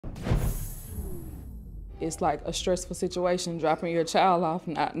it's like a stressful situation, dropping your child off,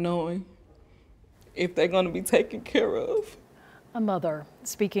 not knowing if they're going to be taken care of. A mother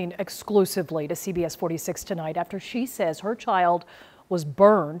speaking exclusively to CBS 46 tonight after she says her child was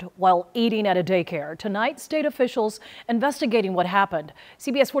burned while eating at a daycare. Tonight, state officials investigating what happened.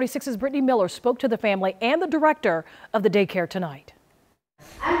 CBS 46's Brittany Miller spoke to the family and the director of the daycare tonight.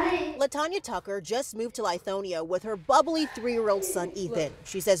 LaTanya Tucker just moved to Lithonia with her bubbly 3-year-old son, Ethan.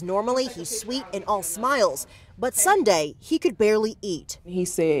 She says normally he's sweet and all smiles, but Sunday he could barely eat. He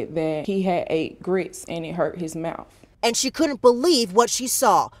said that he had ate grits and it hurt his mouth. And she couldn't believe what she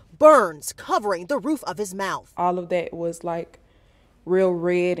saw, burns covering the roof of his mouth. All of that was like real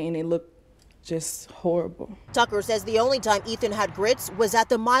red and it looked just horrible. Tucker says the only time Ethan had grits was at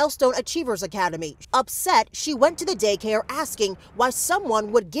the Milestone Achievers Academy. Upset, she went to the daycare asking why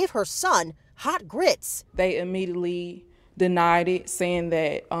someone would give her son hot grits. They immediately denied it, saying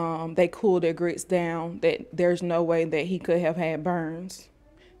that they cooled their grits down, that there's no way that he could have had burns,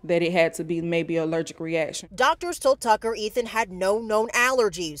 that it had to be maybe an allergic reaction. Doctors told Tucker Ethan had no known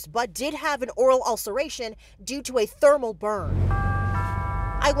allergies, but did have an oral ulceration due to a thermal burn.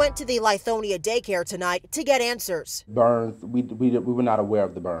 I went to the Lithonia daycare tonight to get answers. Burns, we were not aware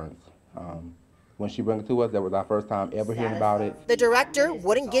of the burns. When she brought it to us, that was our first time ever hearing about it. The director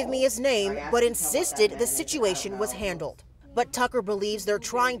wouldn't give me his name, but insisted the situation was handled. But Tucker believes they're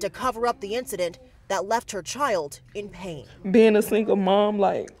trying to cover up the incident that left her child in pain. Being a single mom,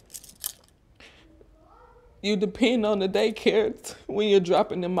 like, you depend on the daycare when you're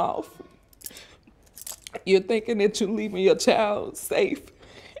dropping them off. You're thinking that you're leaving your child safe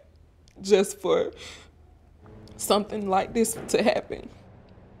just for something like this to happen.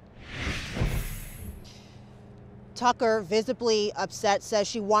 Tucker, visibly upset, says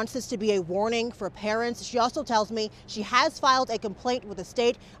she wants this to be a warning for parents. She also tells me she has filed a complaint with the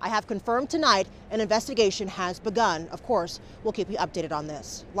state. I have confirmed tonight an investigation has begun. Of course, we'll keep you updated on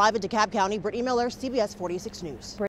this. Live in DeKalb County, Brittany Miller, CBS 46 News.